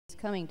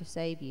coming to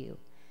save you.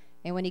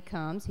 And when he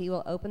comes, he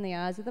will open the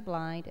eyes of the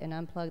blind and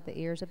unplug the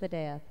ears of the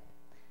deaf.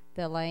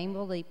 The lame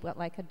will leap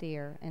like a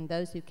deer, and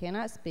those who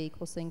cannot speak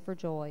will sing for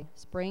joy.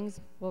 Springs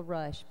will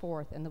rush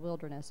forth in the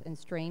wilderness, and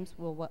streams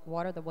will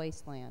water the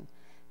wasteland.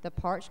 The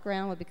parched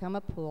ground will become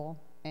a pool,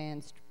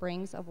 and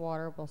springs of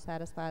water will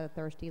satisfy the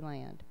thirsty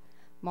land.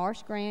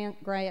 Marsh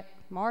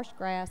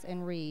grass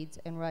and reeds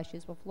and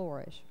rushes will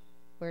flourish,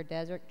 where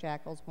desert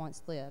jackals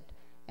once lived.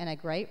 And a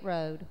great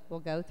road will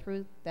go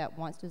through that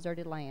once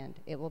deserted land.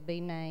 It will be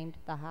named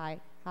the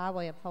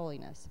Highway of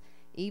Holiness.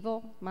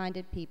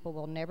 Evil-minded people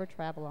will never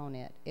travel on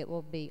it. It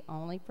will be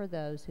only for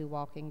those who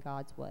walk in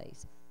God's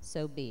ways.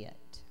 So be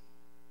it.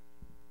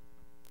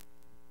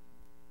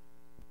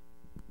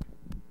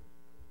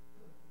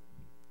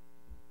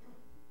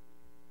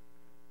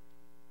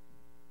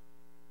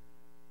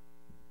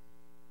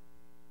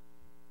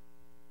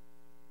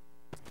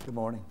 Good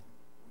morning.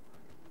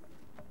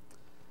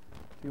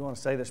 If you want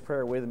to say this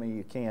prayer with me,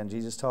 you can.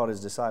 Jesus taught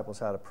his disciples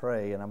how to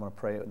pray, and I'm going to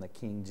pray it in the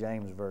King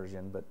James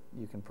Version, but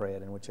you can pray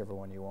it in whichever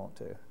one you want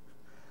to.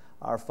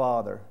 Our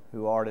Father,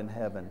 who art in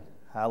heaven,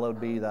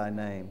 hallowed be thy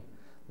name.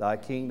 Thy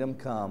kingdom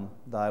come,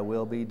 thy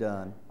will be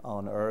done,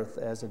 on earth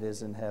as it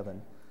is in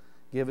heaven.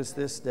 Give us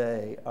this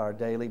day our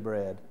daily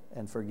bread,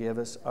 and forgive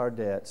us our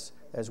debts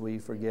as we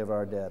forgive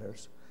our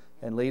debtors.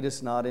 And lead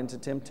us not into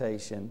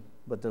temptation,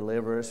 but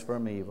deliver us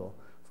from evil.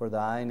 For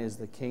thine is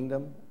the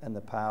kingdom and the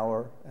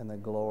power and the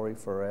glory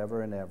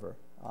forever and ever.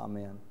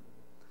 Amen.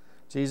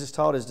 Jesus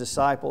taught his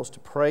disciples to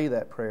pray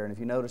that prayer. And if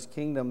you notice,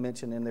 kingdom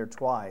mentioned in there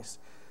twice.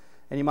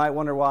 And you might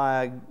wonder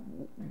why I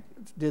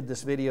did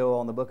this video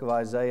on the book of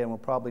Isaiah, and we'll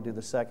probably do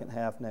the second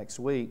half next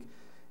week,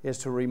 is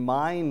to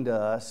remind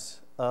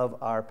us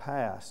of our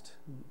past.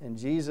 And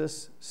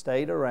Jesus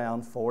stayed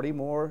around 40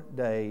 more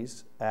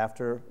days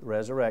after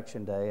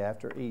Resurrection Day,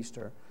 after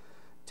Easter,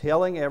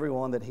 telling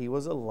everyone that he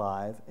was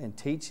alive and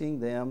teaching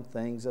them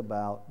things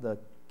about the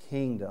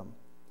kingdom.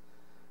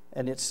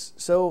 And it's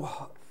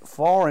so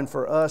foreign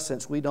for us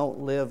since we don't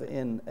live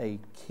in a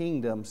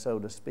kingdom, so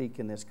to speak,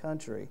 in this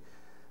country.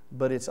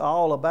 But it's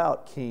all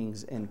about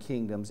kings and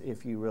kingdoms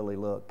if you really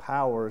look,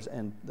 powers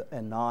and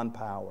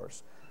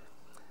non-powers.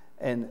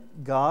 And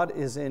God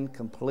is in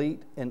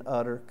complete and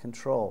utter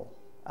control.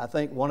 I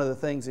think one of the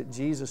things that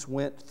Jesus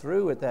went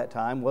through at that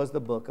time was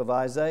the book of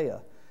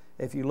Isaiah.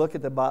 If you look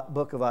at the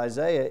book of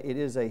Isaiah, it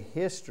is a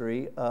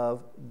history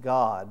of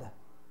God.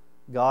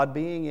 God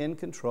being in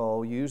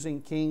control,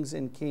 using kings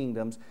and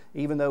kingdoms,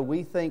 even though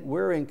we think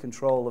we're in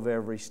control of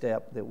every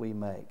step that we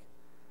make.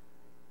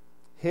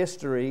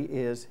 History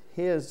is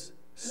His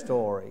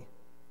story.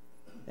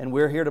 And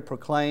we're here to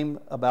proclaim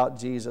about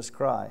Jesus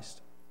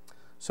Christ.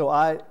 So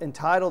I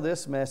entitled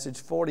this message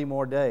 40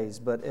 More Days,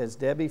 but as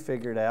Debbie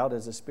figured out,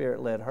 as the Spirit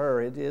led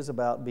her, it is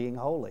about being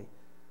holy.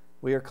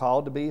 We are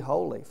called to be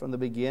holy. From the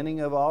beginning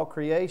of all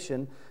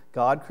creation,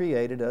 God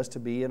created us to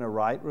be in a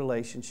right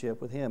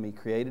relationship with Him. He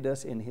created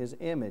us in His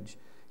image.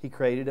 He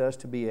created us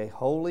to be a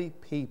holy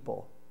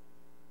people.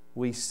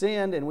 We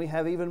sinned, and we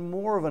have even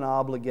more of an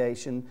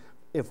obligation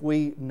if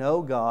we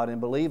know God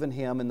and believe in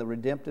Him and the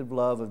redemptive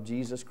love of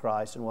Jesus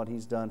Christ and what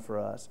He's done for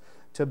us,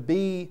 to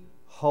be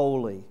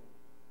holy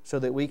so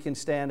that we can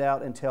stand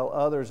out and tell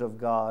others of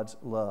God's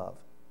love.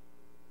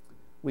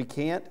 We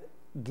can't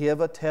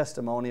give a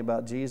testimony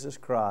about Jesus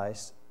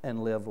Christ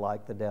and live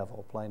like the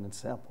devil, plain and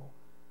simple.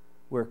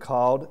 We're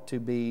called to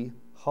be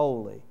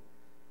holy.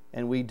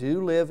 And we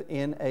do live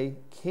in a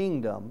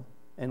kingdom,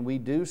 and we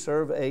do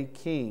serve a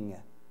king.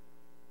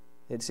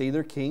 It's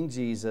either King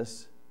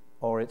Jesus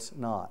or it's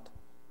not.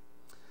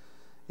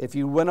 If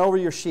you went over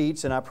your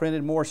sheets, and I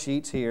printed more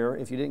sheets here,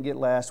 if you didn't get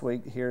last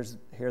week,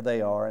 here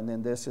they are, and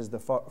then this is the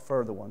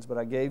further ones. But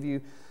I gave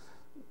you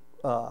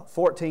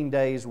 14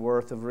 days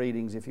worth of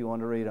readings if you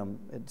want to read them.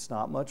 It's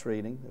not much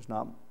reading. There's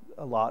not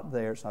a lot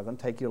there. It's not going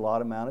to take you a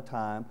lot amount of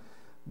time.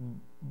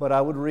 But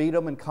I would read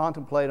them and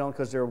contemplate on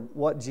because they're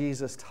what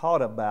Jesus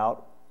taught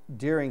about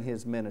during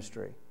His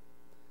ministry.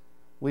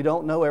 We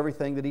don't know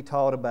everything that He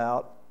taught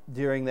about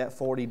during that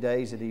 40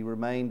 days that He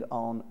remained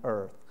on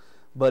earth.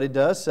 But it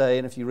does say,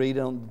 and if you read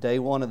on day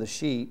one of the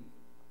sheet,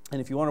 and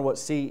if you wonder what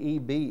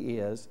CEB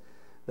is,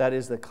 that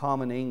is the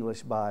Common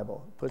English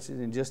Bible. It puts it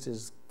in just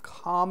as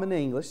common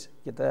English,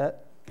 get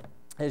that,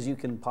 as you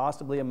can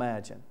possibly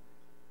imagine.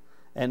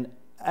 And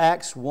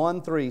Acts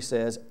 1:3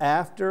 says,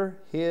 after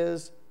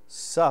His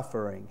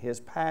suffering, His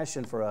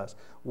passion for us,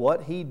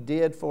 what He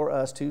did for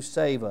us to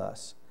save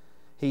us,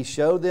 He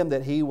showed them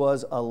that He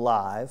was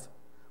alive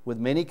with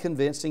many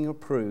convincing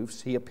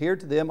proofs. He appeared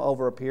to them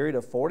over a period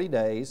of 40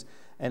 days,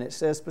 and it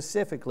says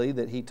specifically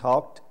that He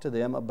talked to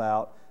them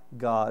about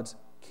God's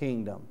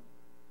kingdom.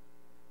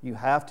 You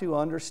have to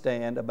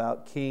understand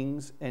about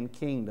kings and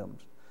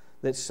kingdoms,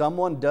 that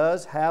someone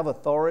does have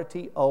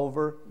authority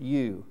over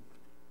you.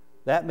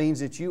 That means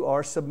that you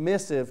are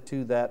submissive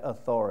to that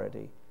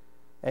authority.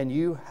 And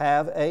you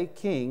have a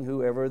king,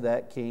 whoever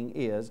that king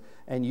is,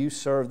 and you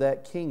serve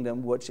that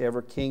kingdom,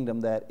 whichever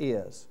kingdom that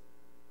is.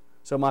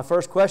 So my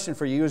first question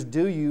for you is,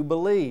 do you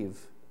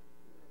believe?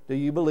 Do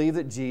you believe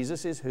that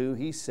Jesus is who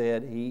He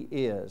said He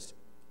is?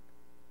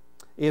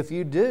 If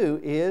you do,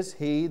 is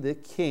He the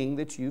King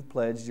that you've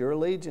pledged your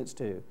allegiance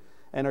to?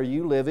 And are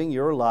you living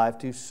your life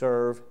to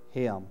serve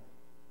Him?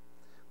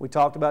 We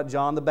talked about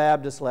John the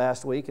Baptist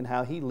last week and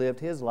how he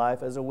lived his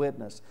life as a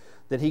witness,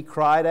 that he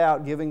cried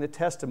out giving the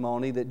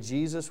testimony that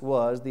Jesus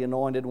was the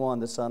Anointed One,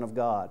 the Son of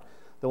God,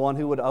 the one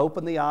who would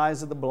open the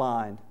eyes of the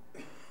blind,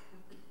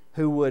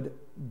 who would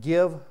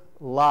give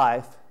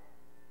life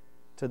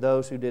to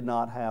those who did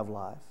not have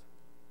life,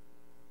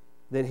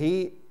 that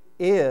He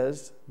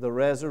is the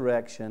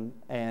resurrection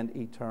and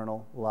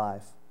eternal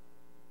life.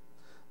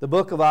 The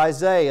book of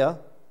Isaiah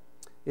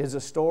is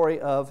a story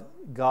of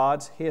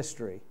God's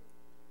history.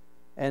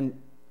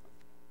 And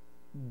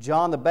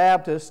John the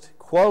Baptist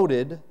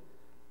quoted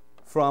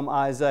from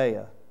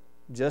Isaiah,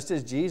 just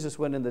as Jesus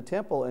went in the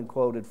temple and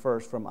quoted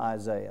first from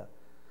Isaiah.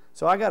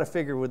 So I got to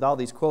figure with all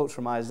these quotes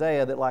from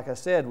Isaiah that, like I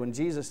said, when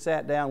Jesus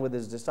sat down with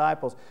His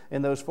disciples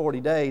in those 40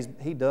 days,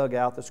 He dug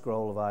out the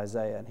scroll of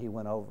Isaiah and He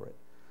went over it.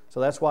 So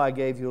that's why I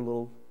gave you a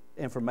little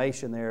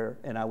information there,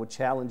 and I would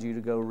challenge you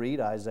to go read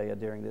Isaiah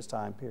during this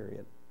time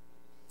period.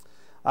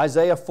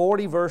 Isaiah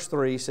 40 verse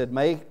 3 said,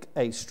 "Make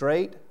a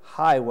straight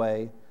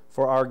highway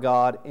for our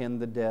God in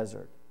the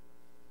desert."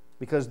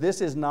 Because this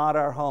is not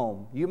our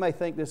home. You may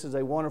think this is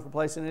a wonderful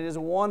place, and it is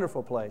a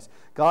wonderful place.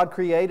 God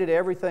created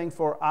everything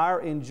for our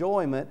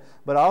enjoyment,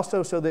 but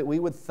also so that we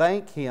would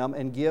thank Him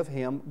and give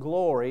Him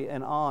glory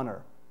and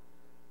honor.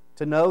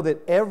 To know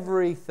that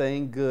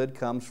everything good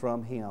comes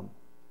from Him,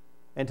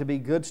 and to be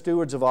good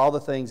stewards of all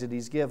the things that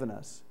He's given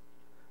us.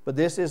 But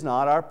this is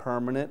not our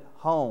permanent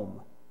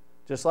home.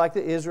 Just like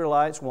the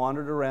Israelites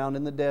wandered around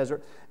in the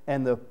desert,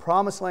 and the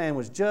promised land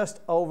was just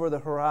over the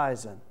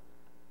horizon.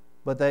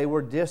 But they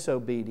were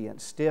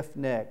disobedient,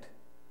 stiff-necked.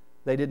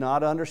 They did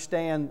not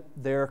understand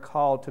their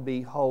call to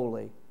be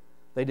holy.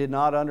 They did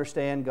not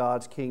understand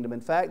God's kingdom. In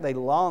fact, they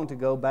longed to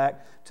go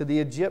back to the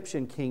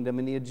Egyptian kingdom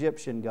and the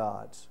Egyptian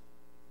gods.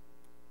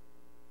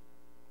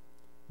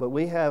 But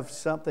we have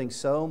something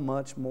so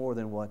much more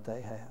than what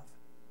they have.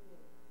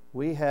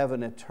 We have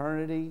an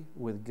eternity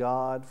with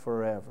God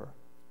forever.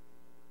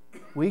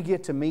 We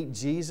get to meet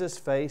Jesus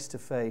face to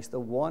face, the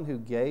one who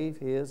gave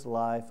His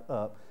life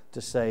up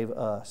to save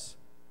us.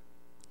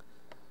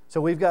 So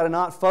we've got to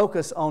not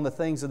focus on the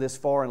things of this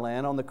foreign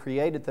land, on the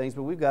created things,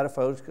 but we've got to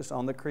focus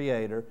on the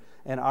Creator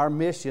and our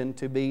mission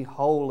to be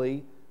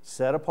holy,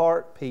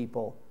 set-apart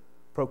people,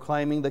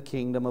 proclaiming the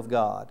kingdom of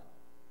God.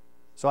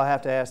 So I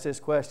have to ask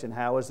this question: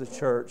 how is the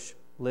church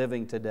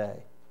living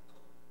today?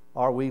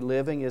 Are we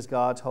living as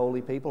God's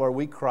holy people? Are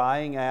we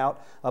crying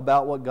out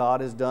about what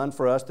God has done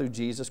for us through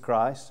Jesus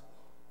Christ?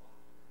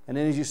 And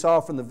then, as you saw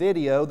from the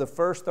video, the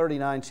first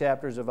 39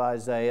 chapters of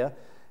Isaiah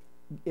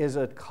is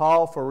a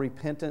call for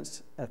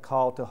repentance, a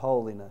call to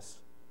holiness.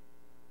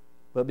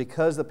 But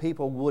because the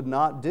people would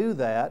not do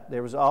that,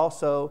 there was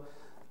also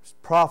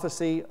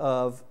prophecy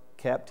of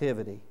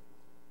captivity.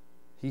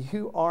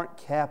 You aren't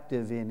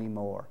captive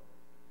anymore.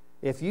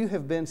 If you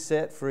have been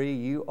set free,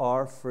 you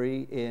are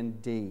free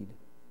indeed.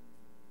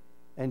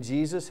 And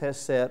Jesus has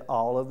set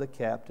all of the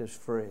captives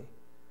free.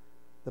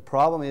 The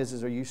problem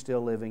is are you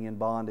still living in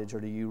bondage, or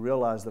do you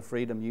realize the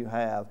freedom you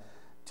have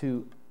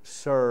to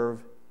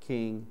serve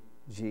King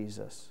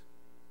Jesus?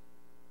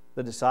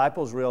 The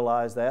disciples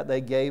realized that.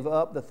 They gave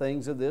up the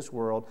things of this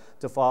world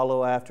to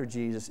follow after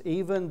Jesus,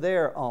 even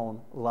their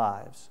own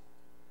lives,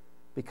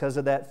 because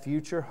of that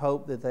future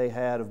hope that they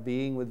had of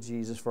being with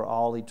Jesus for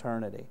all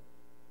eternity.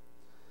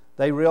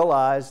 They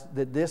realized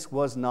that this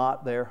was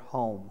not their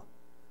home.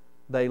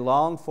 They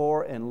longed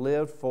for and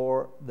lived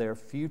for their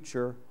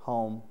future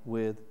home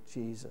with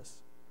Jesus.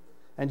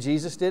 And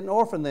Jesus didn't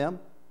orphan them.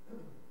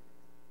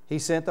 He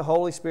sent the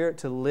Holy Spirit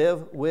to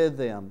live with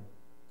them,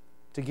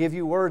 to give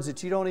you words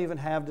that you don't even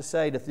have to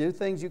say, to do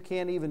things you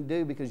can't even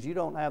do because you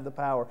don't have the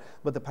power.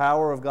 But the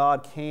power of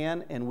God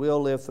can and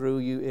will live through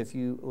you if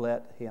you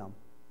let Him.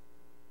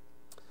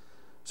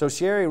 So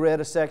Sherry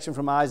read a section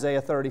from Isaiah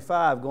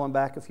 35, going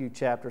back a few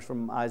chapters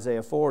from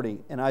Isaiah 40.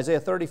 And Isaiah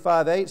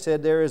 35:8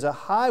 said, "There is a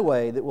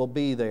highway that will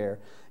be there.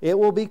 It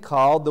will be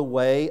called the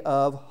way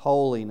of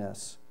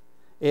holiness.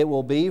 It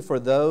will be for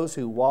those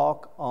who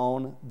walk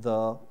on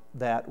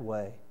that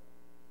way."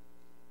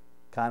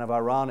 Kind of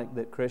ironic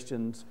that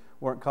Christians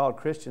weren't called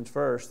Christians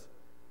first.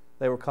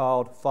 They were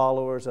called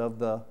followers of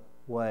the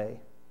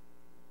way,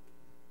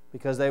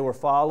 because they were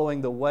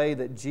following the way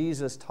that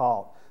Jesus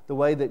taught, the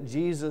way that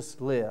Jesus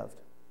lived.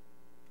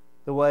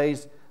 The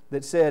ways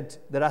that said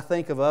that I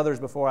think of others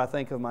before I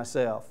think of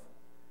myself.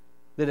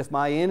 That if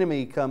my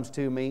enemy comes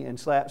to me and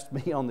slaps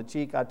me on the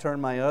cheek, I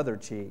turn my other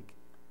cheek.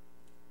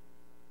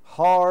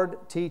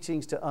 Hard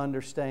teachings to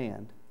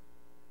understand,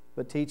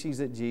 but teachings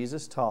that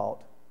Jesus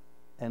taught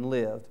and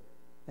lived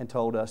and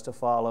told us to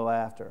follow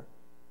after.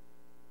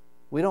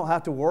 We don't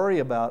have to worry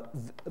about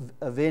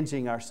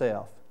avenging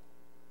ourselves,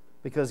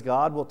 because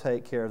God will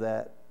take care of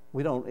that.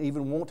 We don't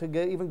even want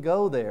to even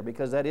go there,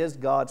 because that is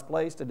God's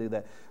place to do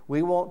that.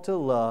 We want to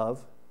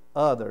love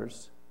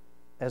others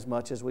as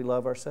much as we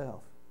love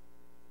ourselves.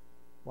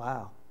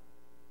 Wow.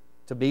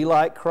 To be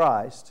like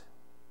Christ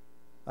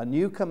A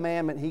new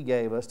commandment He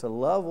gave us, to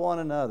love one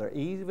another,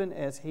 even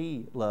as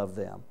He loved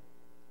them.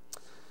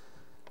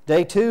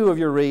 Day 2 of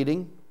your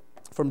reading,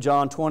 from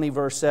John 20,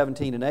 verse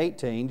 17 and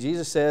 18,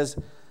 Jesus says,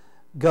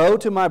 "Go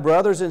to my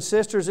brothers and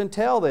sisters and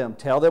tell them."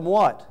 Tell them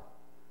what?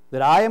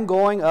 That I am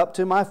going up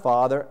to my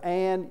Father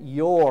and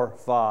your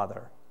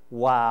Father.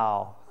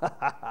 Wow.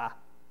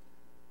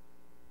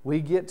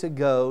 We get to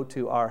go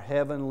to our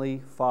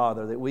Heavenly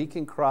Father, that we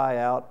can cry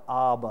out,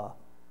 Abba,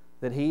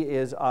 that He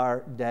is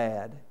our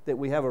dad, that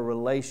we have a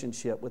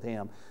relationship with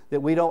Him,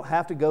 that we don't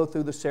have to go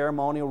through the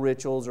ceremonial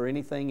rituals or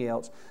anything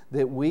else,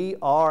 that we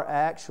are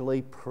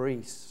actually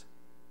priests,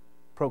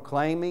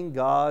 proclaiming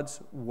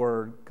God's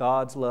Word,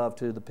 God's love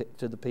to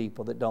the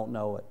people that don't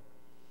know it.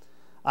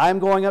 I am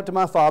going up to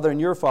my Father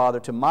and your Father,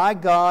 to my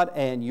God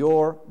and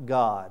your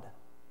God.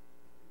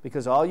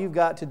 Because all you've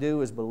got to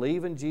do is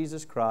believe in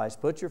Jesus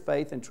Christ, put your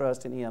faith and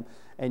trust in Him,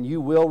 and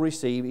you will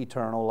receive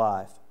eternal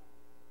life.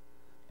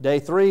 Day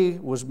 3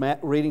 was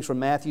readings from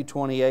Matthew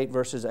 28,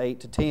 verses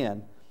 8 to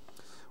 10.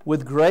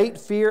 With great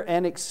fear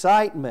and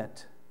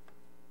excitement.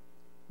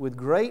 With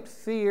great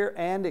fear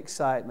and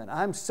excitement.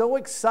 I'm so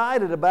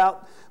excited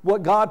about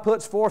what God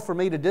puts forth for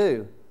me to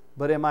do.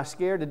 But am I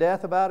scared to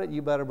death about it?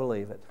 You better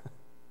believe it.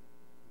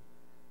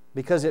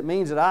 Because it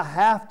means that I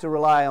have to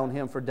rely on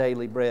Him for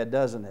daily bread,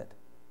 doesn't it?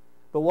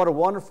 But what a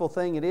wonderful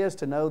thing it is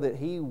to know that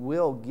He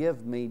will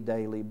give me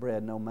daily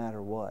bread no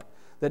matter what.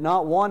 That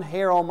not one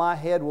hair on my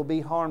head will be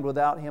harmed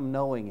without Him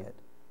knowing it.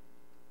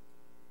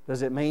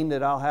 Does it mean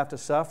that I'll have to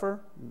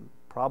suffer?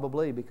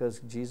 Probably, because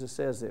Jesus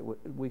says that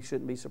we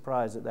shouldn't be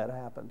surprised that that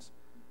happens.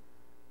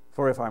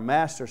 For if our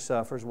Master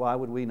suffers, why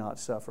would we not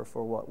suffer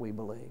for what we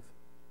believe?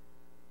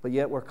 But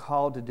yet we're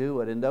called to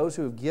do it. And those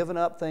who have given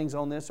up things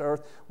on this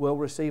earth will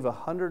receive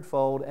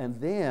 100-fold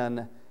and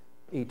then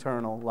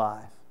eternal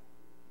life.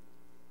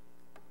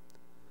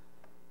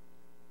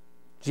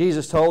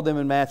 Jesus told them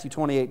in Matthew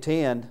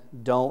 28:10,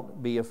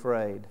 don't be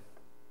afraid.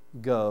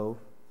 Go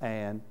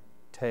and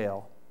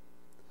tell.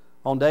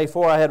 On day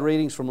 4, I had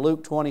readings from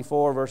Luke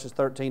 24, verses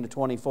 13 to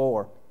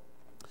 24.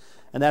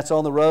 And that's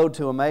on the road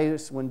to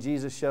Emmaus when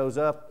Jesus shows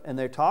up. And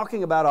they're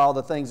talking about all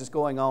the things that's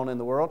going on in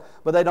the world,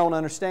 but they don't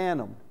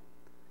understand them.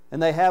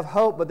 And they have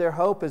hope, but their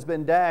hope has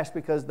been dashed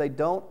because they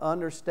don't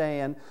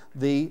understand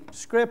the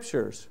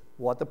Scriptures,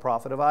 what the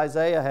prophet of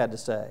Isaiah had to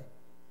say.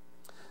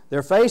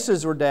 Their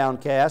faces were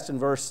downcast in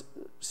verse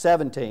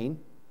 17.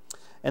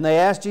 And they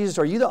asked Jesus,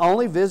 are you the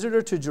only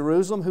visitor to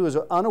Jerusalem who is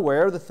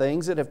unaware of the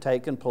things that have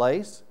taken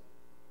place?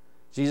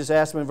 Jesus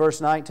asked them in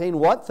verse 19,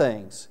 what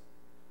things?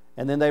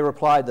 And then they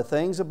replied, the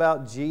things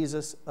about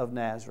Jesus of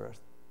Nazareth.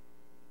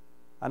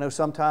 I know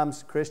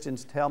sometimes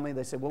Christians tell me,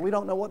 they say, well, we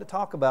don't know what to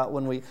talk about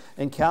when we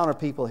encounter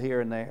people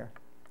here and there.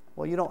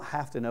 Well, you don't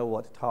have to know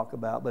what to talk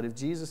about, but if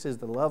Jesus is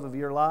the love of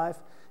your life,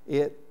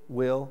 it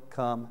will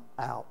come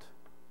out.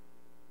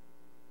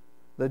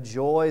 The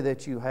joy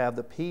that you have,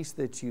 the peace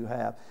that you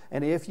have.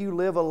 And if you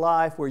live a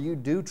life where you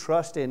do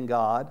trust in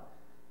God,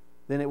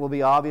 then it will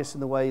be obvious in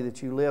the way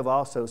that you live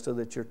also, so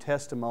that your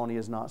testimony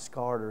is not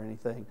scarred or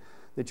anything.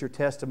 That your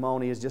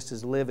testimony is just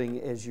as living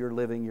as you're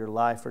living your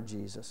life for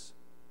Jesus.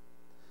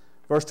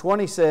 Verse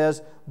 20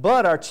 says,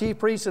 but our chief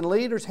priests and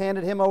leaders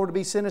handed Him over to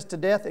be sentenced to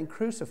death and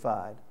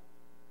crucified.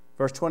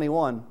 Verse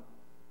 21,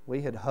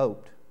 we had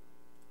hoped.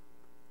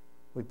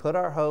 We put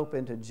our hope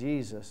into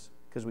Jesus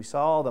because we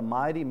saw all the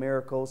mighty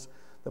miracles,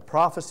 the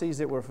prophecies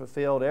that were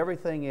fulfilled,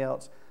 everything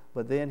else,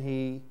 but then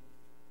He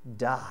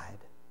died.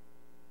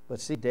 But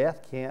see,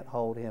 death can't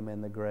hold Him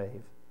in the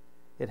grave.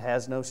 It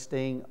has no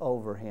sting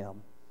over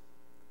Him.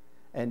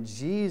 And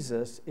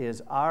Jesus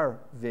is our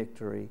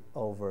victory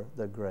over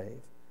the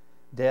grave.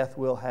 Death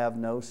will have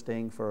no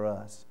sting for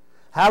us.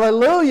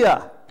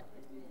 Hallelujah!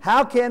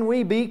 How can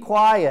we be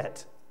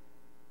quiet?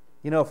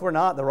 You know, if we're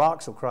not, the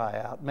rocks will cry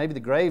out. Maybe the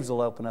graves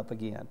will open up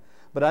again.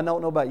 But I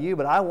don't know about you,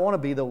 but I want to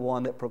be the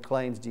one that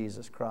proclaims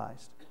Jesus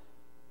Christ.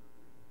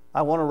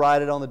 I want to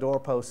write it on the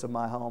doorposts of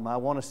my home.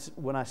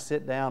 When I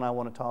sit down, I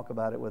want to talk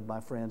about it with my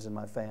friends and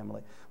my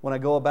family. When I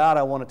go about,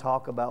 I want to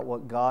talk about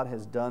what God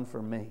has done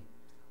for me.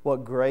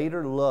 What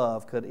greater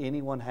love could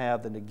anyone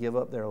have than to give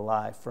up their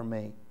life for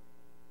me?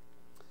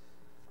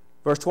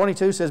 Verse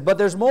 22 says, but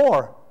there's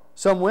more.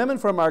 Some women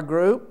from our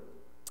group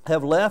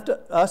have left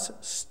us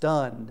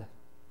stunned.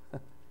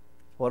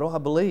 What do I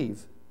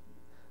believe?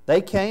 They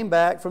came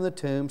back from the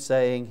tomb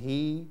saying,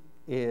 He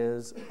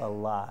is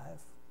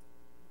alive.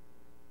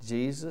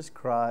 Jesus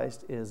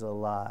Christ is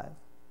alive.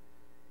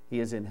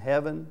 He is in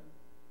heaven,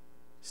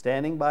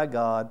 standing by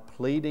God,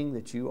 pleading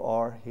that you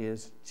are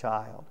His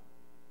child.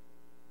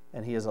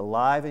 And He is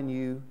alive in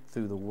you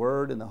through the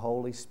Word and the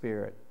Holy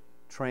Spirit,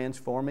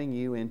 transforming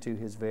you into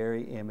His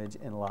very image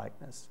and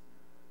likeness.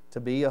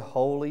 To be a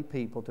holy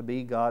people, to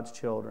be God's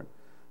children,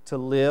 to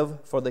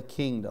live for the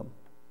kingdom.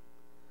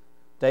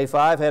 Day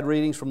 5 had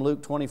readings from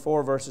Luke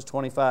 24, verses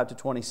 25 to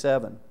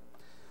 27.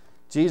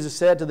 Jesus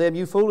said to them,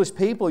 you foolish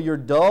people, your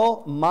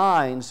dull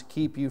minds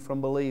keep you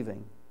from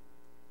believing.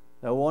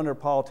 No wonder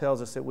Paul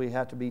tells us that we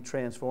have to be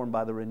transformed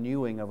by the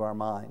renewing of our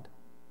mind.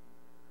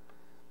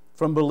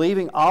 from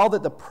believing all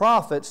that the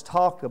prophets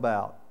talked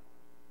about,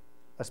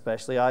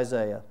 especially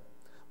Isaiah.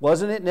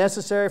 Wasn't it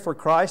necessary for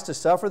Christ to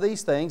suffer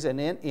these things and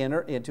then enter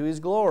into His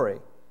glory?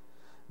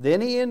 Then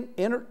He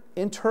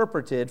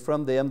interpreted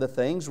from them the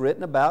things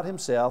written about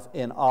Himself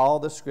in all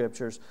the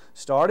Scriptures,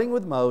 starting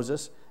with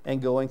Moses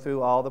and going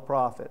through all the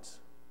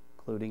prophets,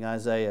 including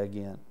Isaiah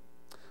again.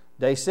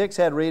 Day 6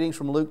 had readings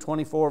from Luke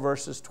 24,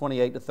 verses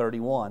 28 to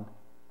 31.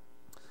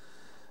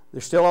 They're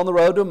still on the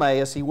road to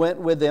Emmaus. He went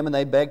with them and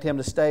they begged Him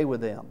to stay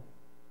with them.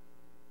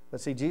 But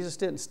see, Jesus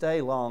didn't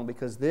stay long,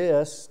 because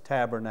this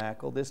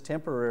tabernacle, this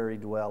temporary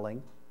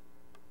dwelling,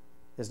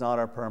 is not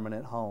our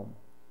permanent home.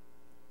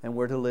 And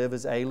we're to live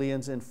as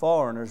aliens and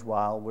foreigners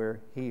while we're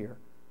here,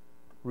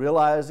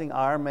 realizing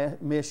our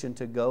mission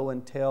to go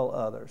and tell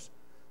others,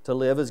 to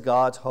live as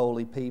God's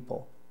holy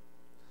people.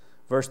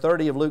 Verse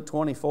 30 of Luke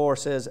 24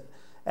 says,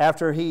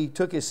 after He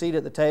took His seat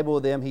at the table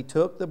with them, He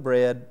took the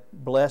bread,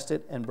 blessed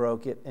it, and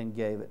broke it, and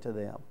gave it to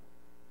them.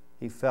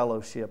 He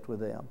fellowshiped with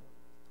them.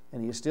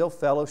 And He is still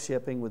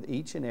fellowshipping with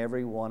each and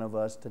every one of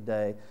us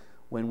today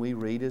when we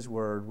read His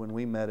Word, when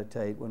we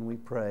meditate, when we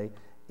pray,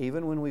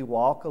 even when we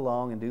walk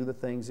along and do the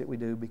things that we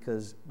do,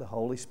 because the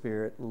Holy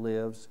Spirit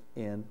lives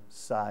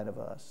inside of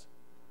us.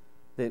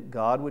 That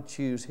God would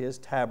choose His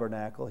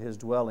tabernacle, His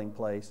dwelling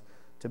place,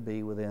 to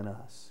be within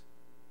us.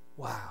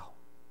 Wow.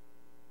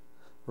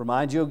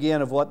 Remind you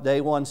again of what day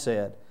 1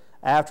 said.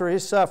 After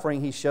His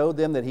suffering, He showed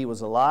them that He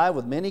was alive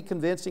with many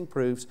convincing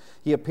proofs.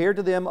 He appeared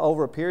to them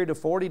over a period of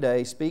 40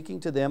 days, speaking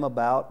to them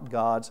about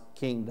God's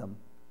kingdom.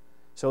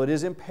 So it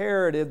is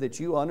imperative that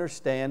you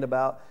understand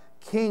about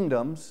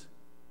kingdoms.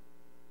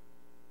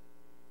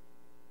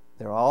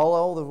 They're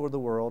all over the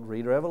world.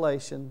 Read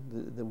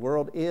Revelation. The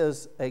world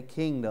is a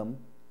kingdom,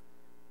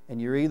 and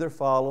you're either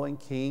following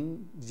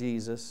King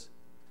Jesus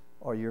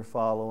or you're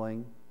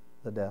following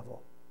the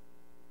devil.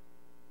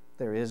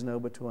 There is no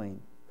between.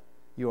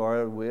 You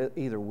are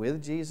either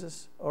with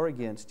Jesus or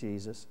against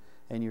Jesus,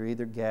 and you're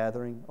either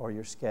gathering or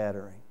you're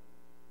scattering.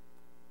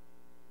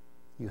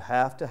 You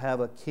have to have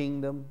a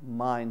kingdom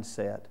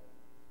mindset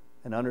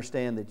and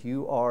understand that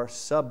you are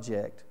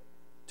subject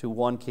to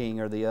one king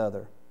or the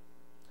other.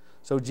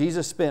 So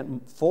Jesus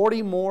spent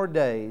 40 more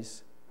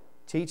days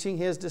teaching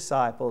His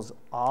disciples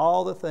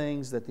all the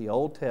things that the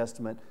Old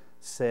Testament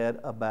said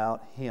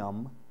about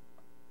Him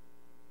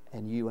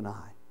and you and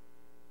I,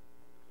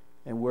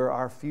 and where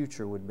our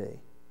future would be,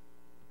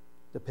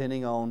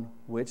 depending on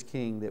which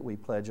king that we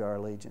pledge our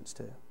allegiance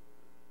to.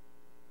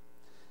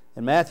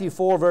 In Matthew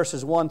 4,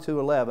 verses 1 through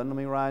 11, let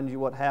me remind you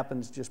what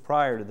happens just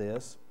prior to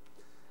this.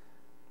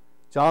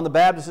 John the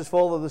Baptist is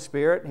full of the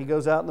Spirit, and he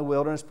goes out in the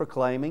wilderness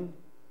proclaiming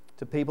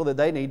to people that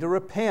they need to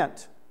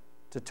repent,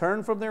 to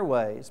turn from their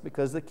ways,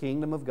 because the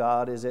kingdom of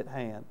God is at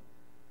hand.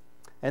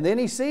 And then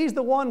he sees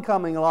the one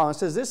coming along and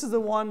says, this is the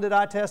one that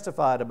I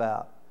testified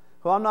about,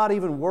 who I'm not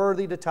even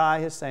worthy to tie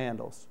his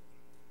sandals.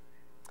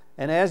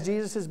 And as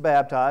Jesus is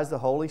baptized, the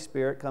Holy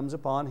Spirit comes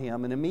upon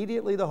him, and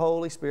immediately the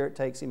Holy Spirit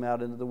takes him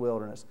out into the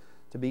wilderness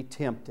to be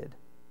tempted.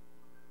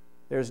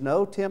 There's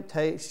no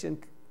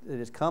temptation that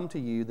has come to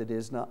you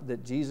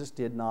that Jesus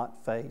did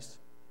not face.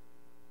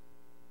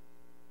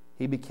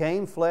 He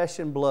became flesh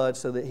and blood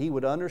so that He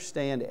would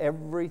understand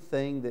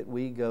everything that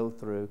we go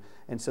through,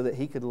 and so that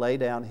He could lay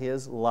down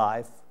His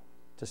life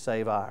to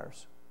save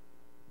ours.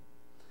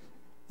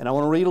 And I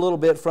want to read a little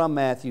bit from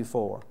Matthew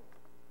 4.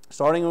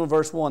 Starting in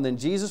verse 1, then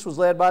Jesus was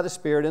led by the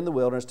Spirit in the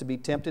wilderness to be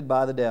tempted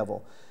by the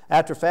devil.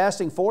 After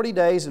fasting 40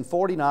 days and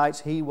 40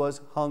 nights, He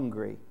was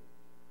hungry.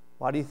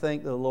 Why do you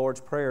think the Lord's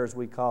Prayer, as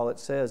we call it,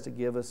 says to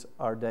give us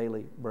our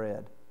daily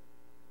bread?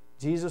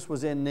 Jesus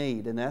was in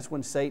need, and that's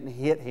when Satan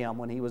hit Him,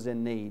 when He was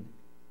in need.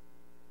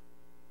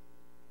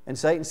 And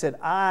Satan said,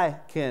 I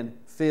can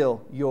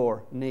fill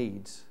your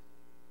needs.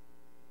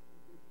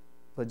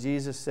 But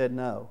Jesus said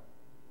no,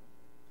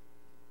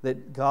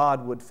 that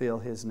God would fill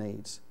His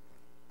needs.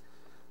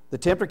 The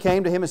tempter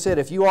came to Him and said,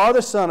 if you are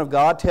the Son of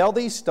God, tell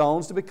these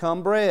stones to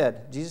become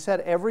bread. Jesus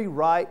had every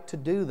right to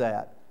do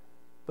that,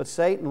 but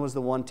Satan was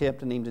the one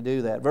tempting Him to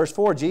do that. Verse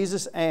 4,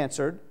 Jesus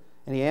answered,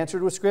 and He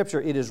answered with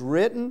Scripture, it is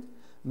written,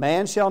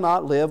 man shall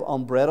not live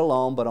on bread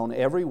alone, but on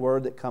every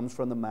word that comes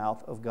from the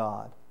mouth of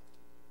God.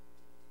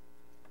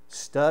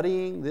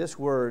 Studying this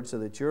word so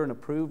that you're an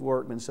approved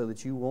workman, so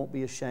that you won't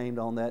be ashamed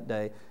on that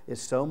day,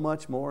 is so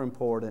much more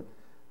important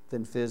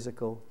than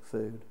physical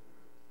food.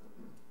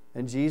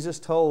 And Jesus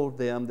told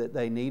them that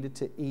they needed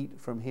to eat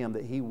from Him,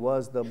 that He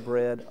was the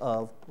bread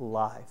of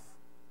life.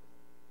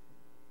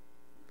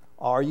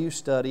 Are you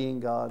studying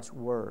God's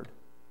Word?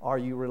 Are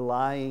you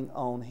relying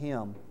on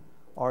Him?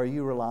 Are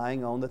you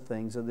relying on the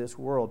things of this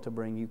world to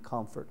bring you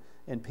comfort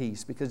and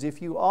peace? Because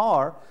if you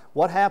are,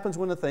 what happens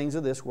when the things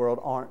of this world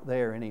aren't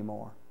there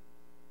anymore?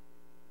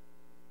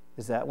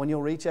 Is that when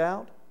you'll reach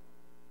out?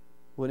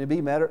 Wouldn't it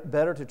be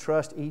better to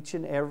trust each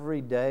and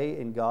every day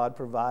in God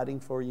providing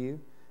for you,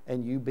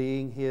 and you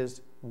being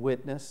His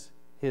witness,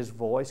 His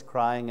voice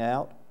crying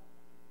out?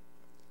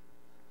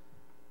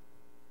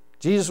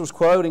 Jesus was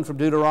quoting from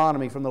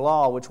Deuteronomy, from the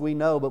law, which we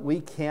know, but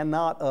we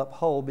cannot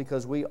uphold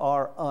because we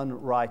are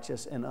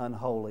unrighteous and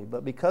unholy.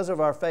 But because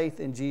of our faith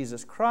in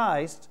Jesus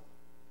Christ,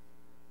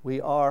 we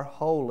are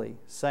holy,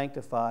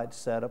 sanctified,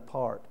 set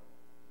apart.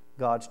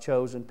 God's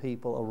chosen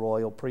people, a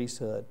royal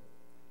priesthood.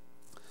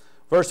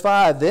 Verse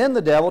 5, then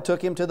the devil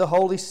took him to the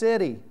holy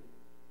city.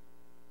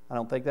 I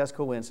don't think that's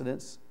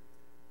coincidence,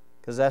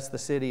 because that's the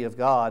city of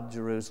God,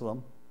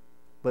 Jerusalem.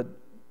 But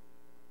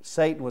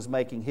Satan was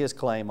making his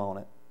claim on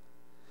it.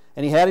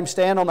 And he had him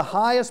stand on the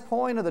highest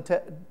point of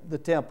the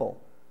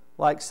temple,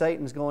 like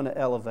Satan's going to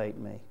elevate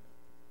me.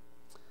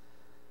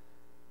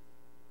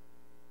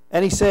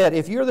 And he said,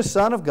 if you're the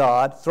Son of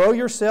God, throw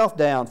yourself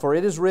down, for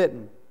it is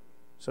written.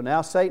 So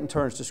now Satan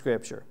turns to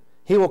Scripture.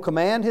 He will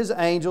command his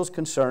angels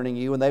concerning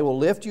you, and they will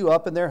lift you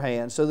up in their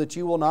hands, so that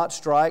you will not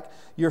strike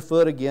your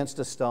foot against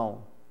a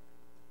stone.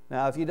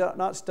 Now, if you do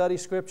not study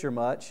Scripture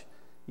much,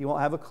 you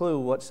won't have a clue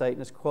what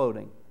Satan is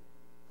quoting.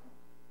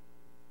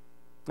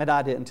 And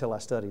I didn't until I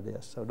studied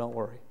this, so don't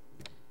worry.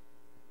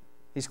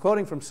 He's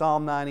quoting from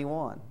Psalm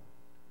 91.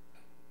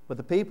 But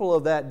the people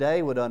of that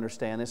day would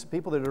understand this. The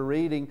people that are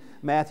reading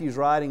Matthew's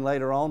writing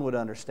later on would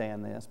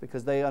understand this,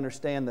 because they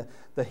understand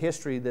the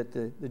history that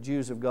the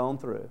Jews have gone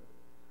through.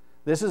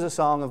 This is a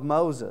song of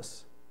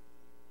Moses,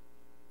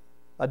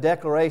 a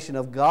declaration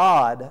of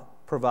God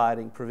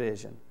providing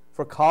provision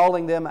for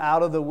calling them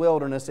out of the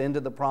wilderness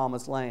into the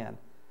promised land.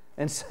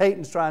 And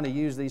Satan's trying to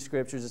use these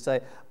scriptures to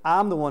say,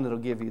 I'm the one that will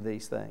give you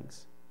these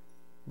things.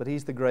 But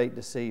he's the great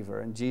deceiver,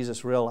 and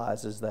Jesus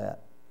realizes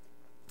that.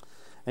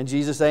 And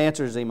Jesus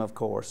answers him, of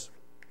course.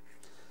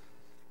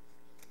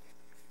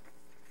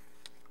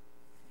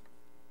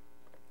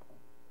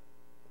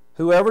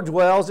 Whoever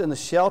dwells in the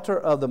shelter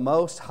of the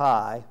Most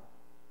High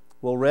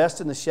will rest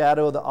in the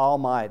shadow of the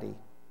Almighty.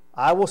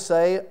 I will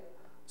say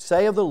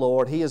of the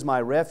Lord, He is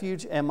my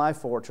refuge and my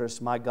fortress,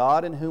 my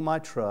God in whom I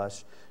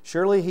trust.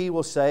 Surely He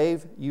will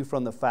save you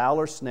from the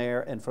fowler's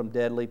snare and from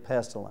deadly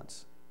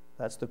pestilence.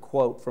 That's the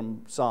quote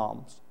from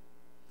Psalms.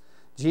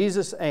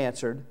 Jesus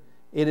answered,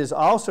 it is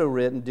also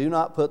written, do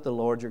not put the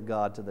Lord your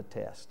God to the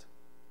test.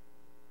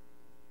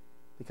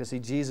 Because see,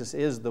 Jesus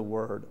is the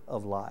Word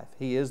of life.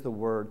 He is the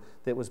Word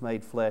that was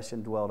made flesh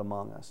and dwelt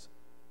among us.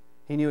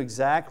 He knew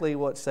exactly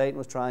what Satan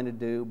was trying to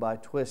do by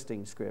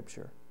twisting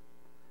Scripture.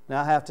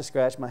 Now I have to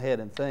scratch my head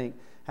and think,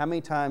 how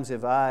many times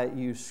have I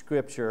used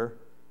Scripture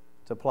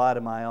to apply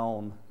to my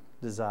own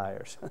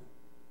desires?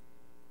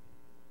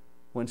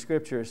 When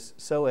Scripture is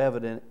so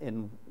evident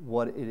in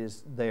what it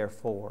is there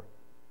for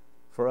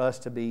us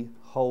to be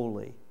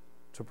holy,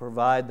 to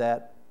provide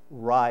that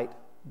right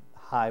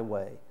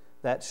highway,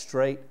 that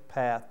straight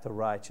path to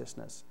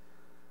righteousness.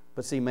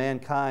 But see,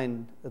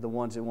 mankind are the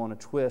ones that want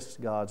to twist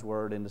God's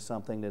Word into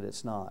something that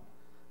it's not.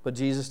 But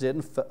Jesus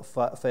didn't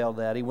fail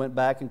that. He went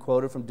back and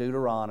quoted from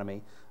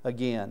Deuteronomy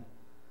again.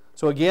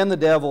 So again the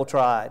devil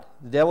tried.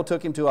 The devil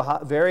took him to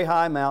a very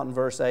high mountain,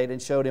 verse 8,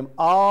 and showed him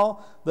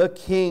all the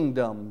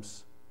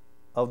kingdoms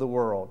of the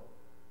world.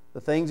 The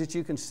things that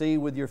you can see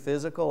with your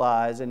physical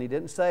eyes. And he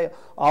didn't say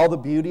all the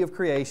beauty of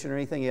creation or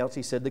anything else.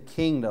 He said the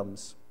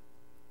kingdoms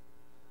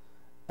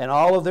and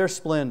all of their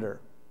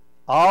splendor.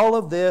 All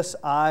of this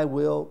I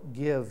will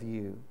give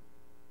you.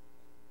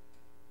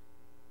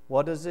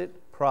 What does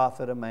it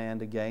profit a man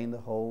to gain the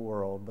whole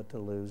world but to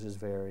lose his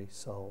very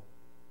soul?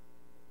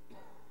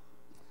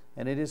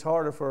 And it is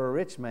harder for a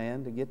rich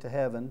man to get to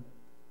heaven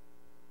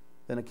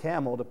than a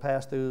camel to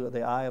pass through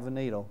the eye of a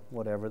needle,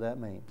 whatever that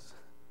means.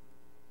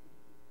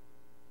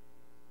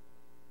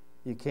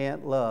 You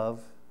can't love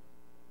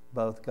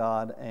both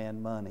God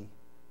and money.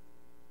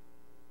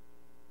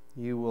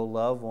 You will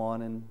love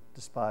one and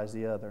despise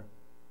the other.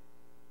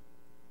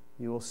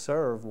 You will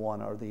serve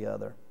one or the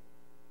other.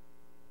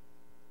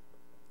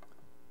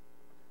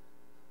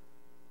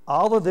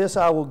 All of this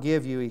I will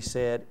give you, he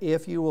said,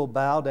 if you will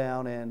bow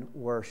down and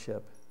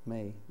worship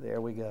me. There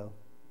we go.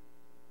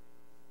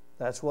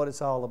 That's what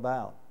it's all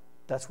about.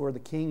 That's where the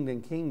king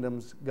and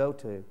kingdoms go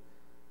to.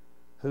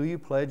 Who you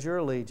pledge your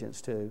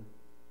allegiance to,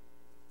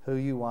 who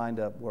you wind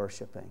up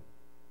worshiping.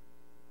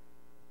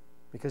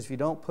 Because if you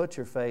don't put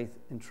your faith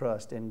and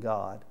trust in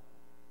God,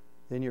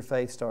 then your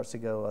faith starts to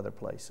go other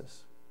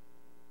places.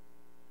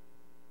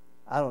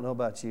 I don't know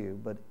about you,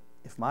 but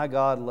if my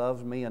God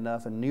loves me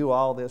enough and knew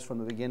all this from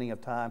the beginning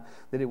of time,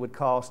 that it would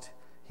cost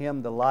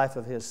Him the life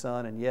of His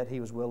Son, and yet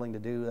He was willing to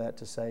do that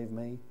to save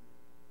me,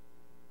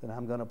 then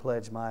I'm going to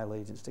pledge my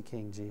allegiance to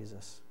King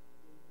Jesus,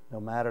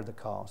 no matter the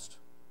cost.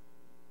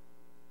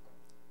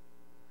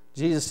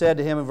 Jesus said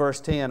to him in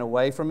verse 10,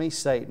 away from me,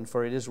 Satan,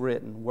 for it is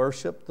written,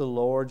 worship the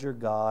Lord your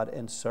God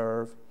and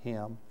serve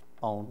Him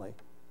only.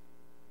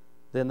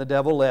 Then the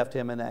devil left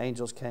him, and the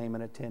angels came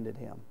and attended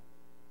him.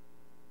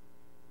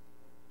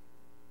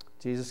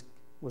 Jesus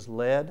was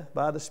led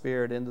by the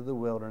Spirit into the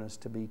wilderness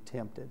to be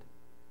tempted.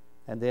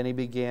 And then He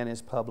began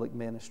His public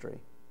ministry.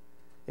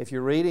 If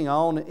you're reading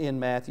on in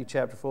Matthew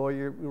chapter 4,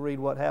 you read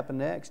what happened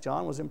next.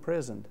 John was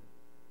imprisoned.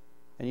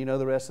 And you know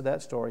the rest of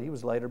that story. He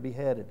was later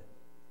beheaded.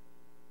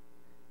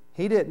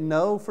 He didn't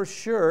know for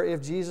sure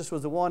if Jesus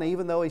was the one,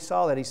 even though he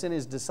saw that. He sent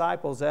his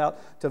disciples out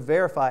to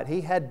verify it.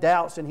 He had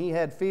doubts and he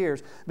had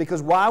fears,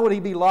 because why would he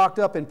be locked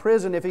up in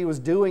prison if he was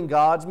doing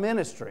God's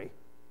ministry?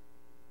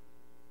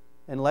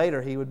 And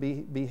later he would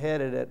be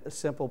beheaded at a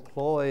simple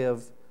ploy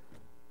of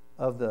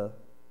the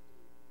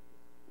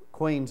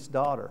queen's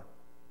daughter.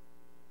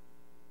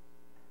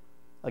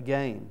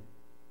 Again,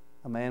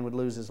 a man would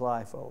lose his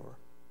life over.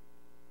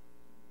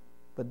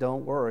 But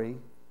don't worry,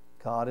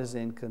 God is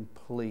in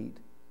complete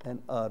and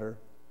utter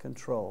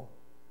control.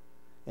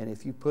 And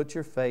if you put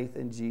your faith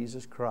in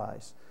Jesus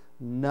Christ,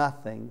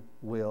 nothing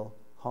will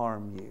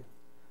harm you.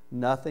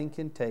 Nothing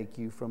can take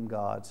you from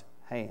God's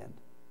hand.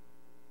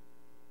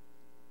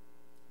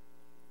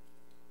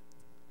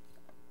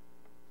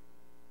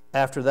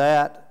 After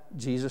that,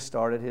 Jesus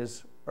started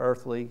his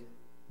earthly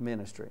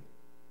ministry.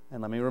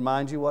 And let me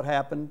remind you what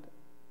happened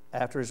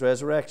after his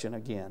resurrection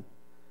again.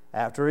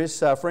 After his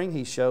suffering,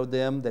 he showed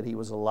them that he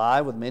was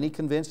alive with many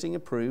convincing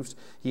proofs.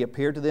 He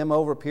appeared to them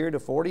over a period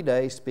of 40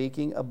 days,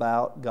 speaking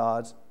about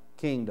God's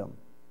kingdom.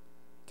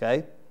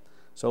 Okay?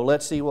 So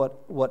let's see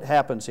what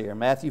happens here.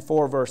 Matthew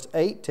 4, verse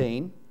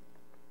 18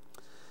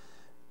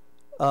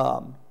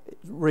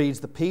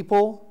 reads, "The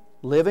people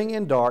living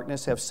in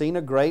darkness have seen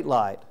a great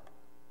light.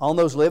 On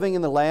those living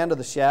in the land of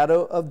the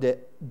shadow of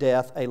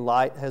death, a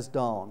light has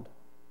dawned."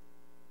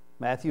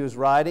 Matthew is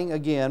writing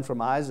again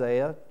from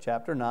Isaiah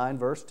chapter 9,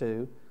 verse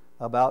 2,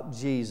 about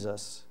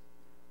Jesus.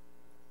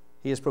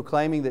 He is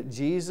proclaiming that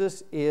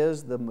Jesus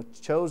is the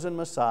chosen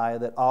Messiah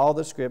that all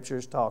the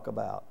Scriptures talk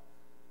about.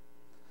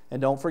 And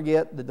don't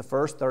forget that the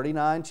first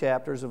 39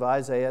 chapters of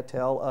Isaiah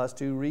tell us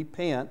to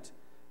repent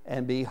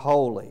and be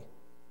holy.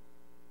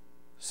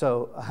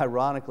 So,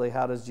 ironically,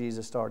 how does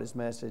Jesus start his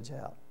message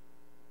out?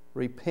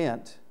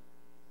 Repent,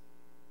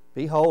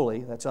 be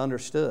holy, that's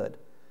understood,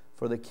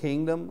 for the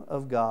kingdom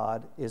of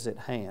God is at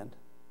hand.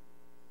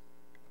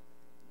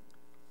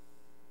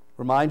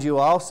 Remind you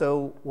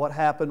also what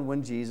happened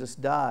when Jesus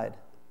died.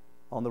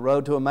 On the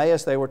road to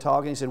Emmaus, they were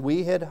talking. He said,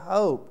 "We had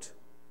hoped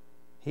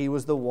he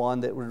was the one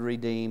that would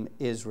redeem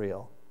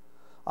Israel.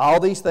 All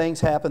these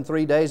things happened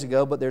 3 days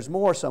ago, but there's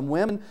more. Some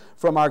women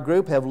from our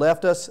group have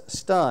left us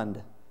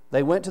stunned.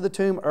 They went to the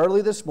tomb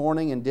early this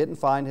morning and didn't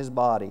find his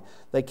body.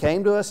 They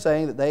came to us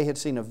saying that they had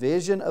seen a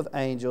vision of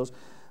angels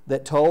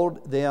that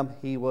told them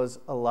he was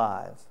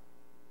alive."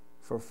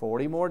 For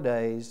 40 more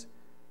days,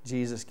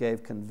 Jesus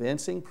gave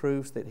convincing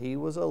proofs that he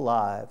was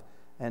alive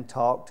and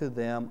talked to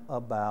them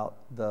about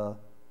the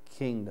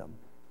kingdom.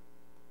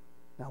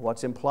 Now,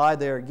 what's implied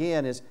there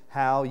again is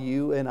how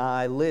you and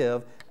I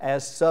live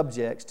as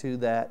subjects to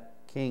that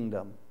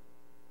kingdom.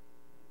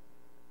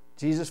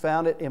 Jesus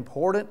found it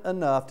important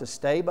enough to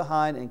stay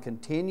behind and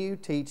continue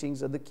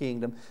teachings of the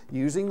kingdom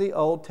using the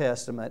Old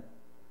Testament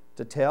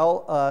to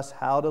tell us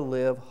how to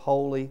live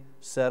holy,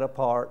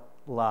 set-apart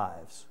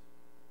lives.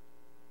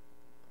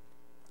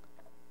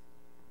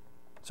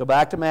 So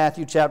back to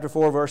Matthew chapter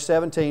 4, verse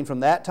 17.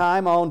 "From that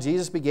time on,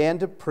 Jesus began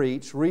to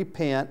preach,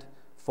 'Repent,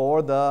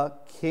 for the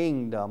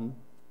kingdom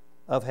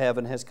of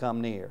heaven has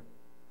come near.'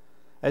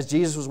 As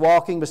Jesus was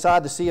walking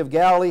beside the Sea of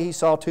Galilee, he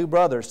saw two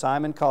brothers,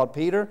 Simon called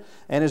Peter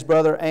and his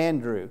brother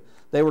Andrew.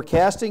 They were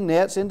casting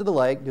nets into the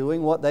lake,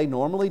 doing what they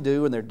normally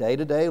do in their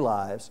day-to-day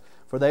lives,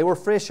 for they were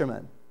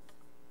fishermen.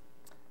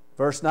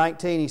 Verse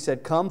 19, he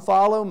said, 'Come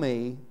follow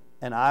me,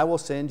 and I will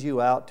send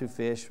you out to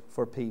fish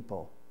for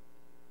people.'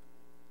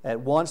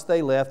 At once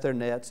they left their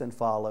nets and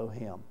followed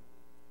him."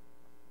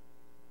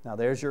 Now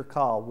there's your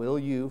call. Will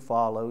you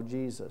follow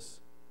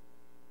Jesus?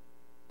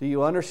 Do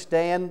you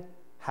understand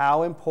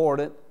how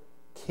important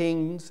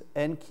kings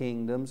and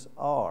kingdoms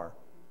are?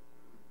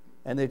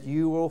 And that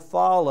you will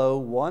follow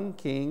one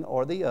king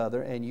or the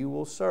other, and you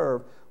will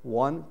serve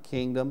one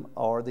kingdom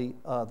or the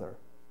other.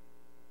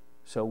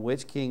 So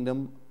which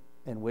kingdom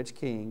and which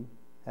king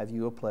have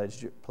you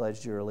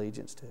pledged your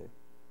allegiance to?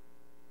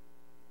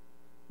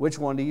 Which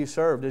one do you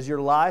serve? Does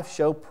your life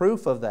show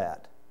proof of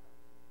that?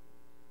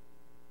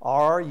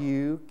 Are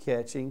you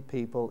catching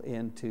people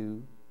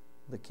into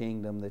the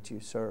kingdom that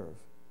you serve?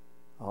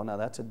 Oh, now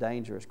that's a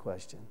dangerous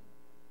question.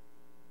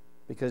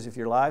 Because if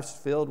your life's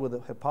filled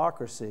with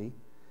hypocrisy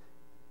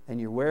and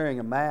you're wearing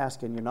a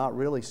mask and you're not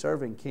really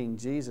serving King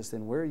Jesus,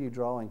 then where are you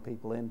drawing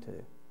people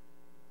into?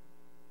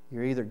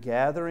 You're either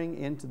gathering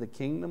into the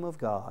kingdom of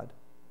God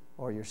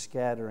or you're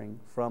scattering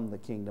from the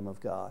kingdom of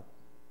God.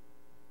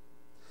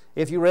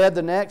 If you read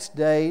the next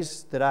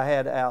days that I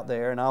had out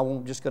there, and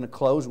I'm just going to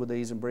close with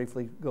these and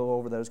briefly go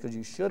over those because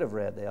you should have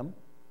read them.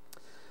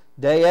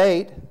 Day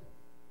 8,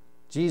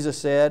 Jesus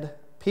said,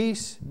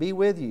 "Peace be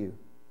with you.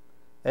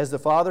 As the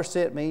Father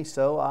sent me,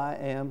 so I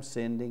am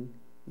sending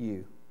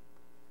you."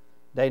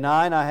 Day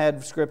 9, I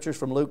had scriptures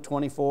from Luke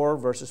 24,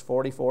 verses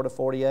 44 to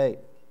 48.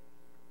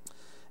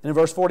 And in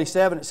verse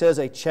 47, it says,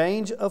 "A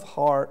change of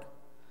heart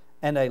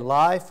and a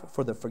life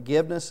for the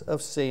forgiveness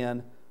of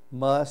sin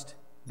must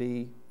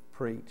be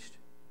preached."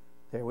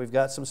 There we've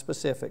got some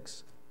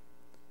specifics.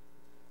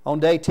 On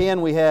day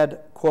 10, we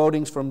had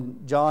quotings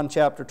from John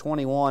chapter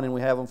 21, and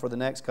we have them for the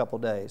next couple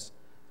days.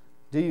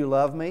 "Do you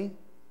love me?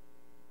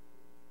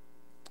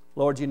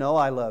 Lord, you know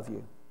I love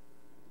you.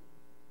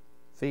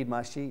 Feed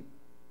my sheep.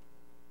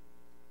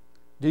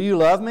 Do you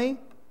love me?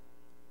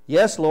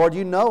 Yes, Lord,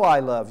 you know I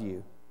love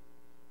you.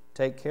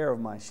 Take care of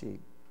my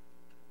sheep.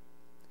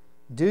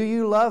 Do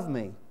you love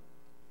me?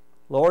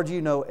 Lord,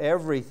 you know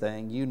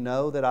everything. You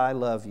know that I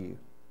love you.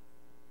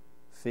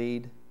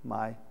 Feed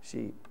my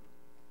sheep.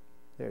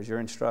 There's your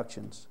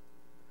instructions.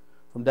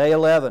 From day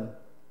 11,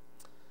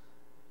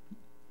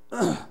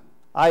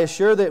 I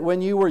assure that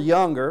when you were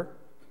younger,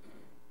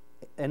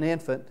 an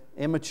infant,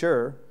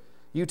 immature,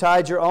 you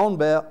tied your own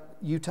belt.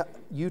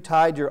 You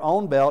tied your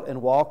own belt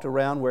and walked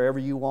around wherever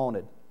you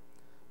wanted.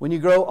 When you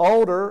grow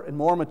older and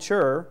more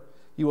mature,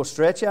 you will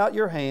stretch out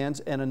your hands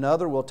and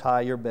another will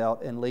tie your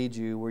belt and lead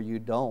you where you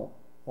don't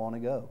want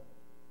to go.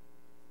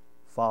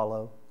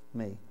 Follow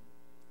me.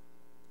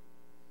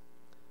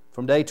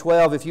 From day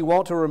 12,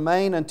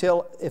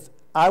 if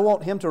I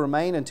want him to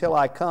remain until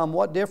I come,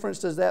 what difference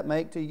does that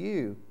make to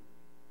you?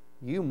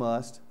 You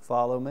must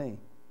follow me.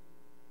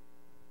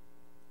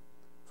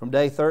 From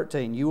day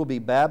 13, you will be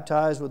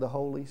baptized with the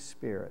Holy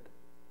Spirit.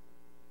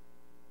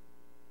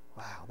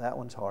 Wow, that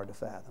one's hard to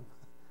fathom.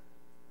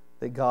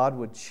 That God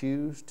would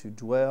choose to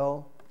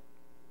dwell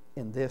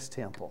in this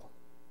temple.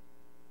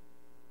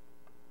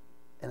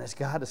 And it's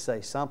got to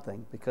say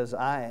something, because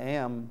I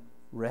am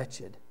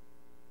wretched.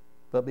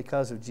 But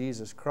because of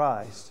Jesus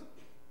Christ,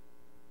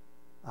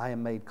 I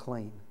am made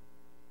clean,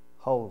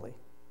 holy,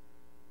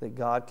 that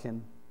God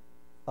can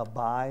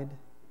abide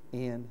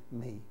in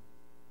me,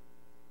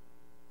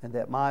 and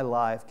that my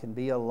life can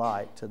be a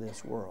light to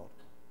this world.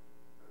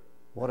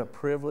 What a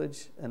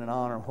privilege and an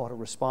honor, what a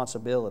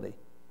responsibility.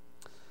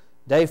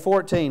 Day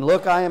 14,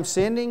 look, I am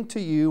sending to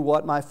you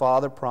what my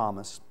Father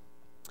promised.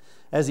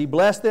 As he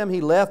blessed them,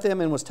 he left them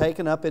and was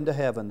taken up into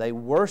heaven. They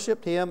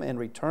worshiped him and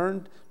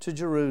returned to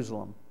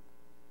Jerusalem.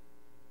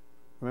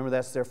 Remember,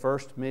 that's their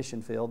first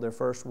mission field, their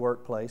first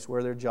workplace,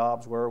 where their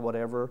jobs were,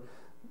 whatever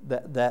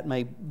that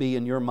may be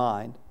in your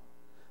mind.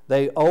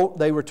 They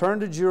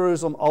returned to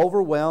Jerusalem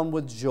overwhelmed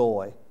with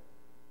joy.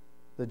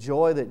 The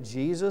joy that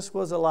Jesus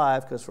was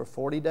alive, because for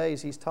 40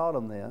 days he's taught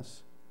them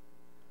this,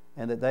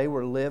 and that they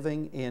were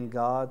living in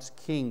God's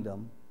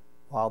kingdom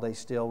while they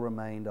still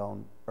remained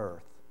on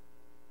earth.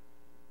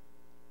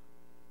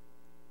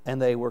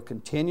 And they were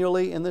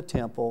continually in the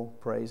temple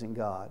praising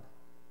God.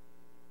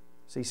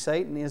 See,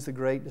 Satan is the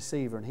great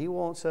deceiver, and he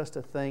wants us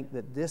to think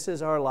that this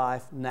is our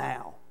life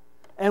now.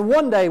 And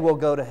one day we'll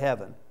go to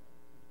heaven.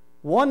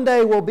 One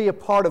day we'll be a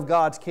part of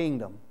God's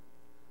kingdom.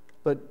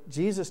 But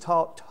Jesus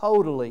taught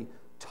totally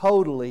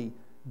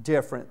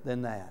different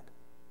than that.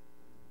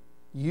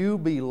 You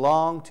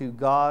belong to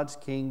God's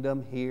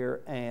kingdom here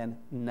and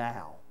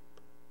now.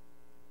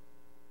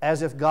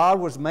 As if God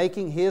was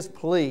making his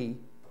plea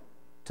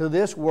to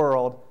this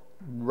world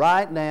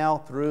right now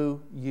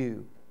through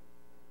you.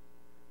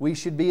 We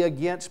should be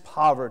against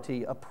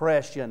poverty,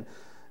 oppression,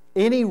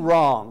 any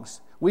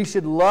wrongs. We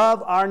should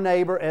love our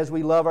neighbor as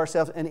we love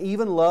ourselves, and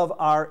even love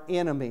our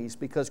enemies,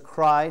 because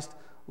Christ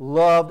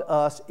loved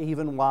us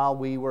even while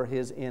we were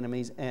his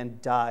enemies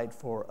and died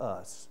for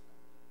us.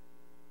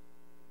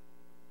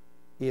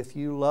 If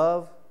you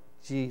love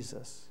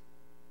Jesus,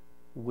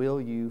 will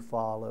you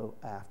follow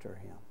after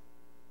him?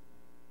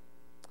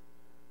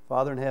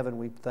 Father in heaven,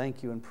 we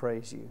thank you and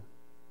praise you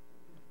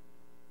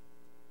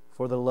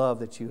for the love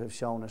that you have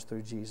shown us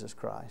through Jesus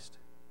Christ.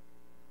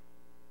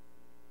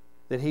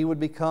 That he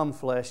would become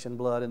flesh and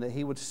blood, and that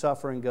he would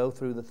suffer and go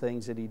through the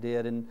things that he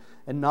did, and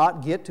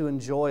not get to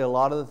enjoy a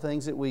lot of the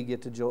things that we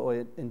get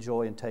to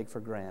enjoy and take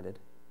for granted.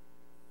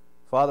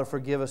 Father,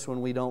 forgive us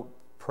when we don't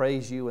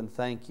praise you and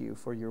thank you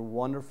for your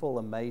wonderful,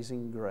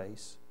 amazing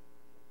grace.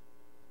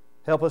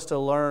 Help us to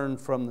learn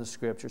from the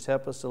Scriptures.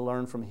 Help us to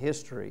learn from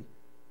history.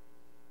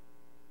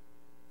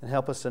 And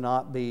help us to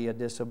not be a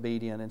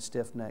disobedient and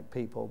stiff-necked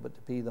people, but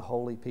to be the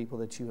holy people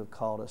that you have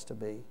called us to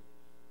be.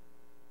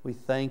 We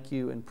thank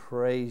you and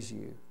praise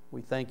you.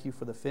 We thank you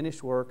for the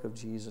finished work of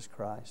Jesus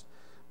Christ.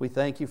 We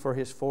thank you for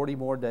his 40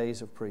 more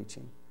days of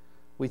preaching.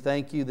 We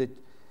thank you that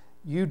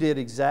you did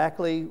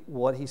exactly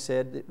what he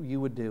said that you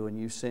would do, and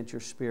you sent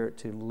your Spirit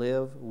to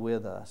live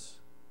with us.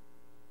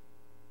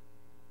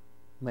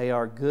 May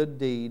our good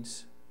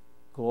deeds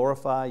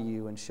glorify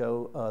you and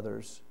show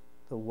others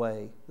the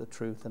way, the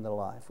truth, and the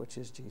life, which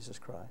is Jesus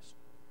Christ.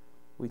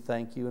 We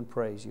thank you and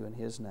praise you in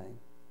his name.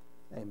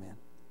 Amen.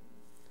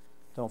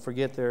 Don't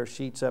forget there are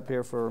sheets up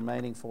here for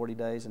remaining 40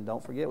 days, and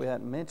don't forget, we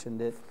hadn't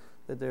mentioned it,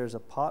 that there's a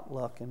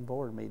potluck and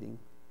board meeting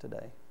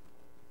today.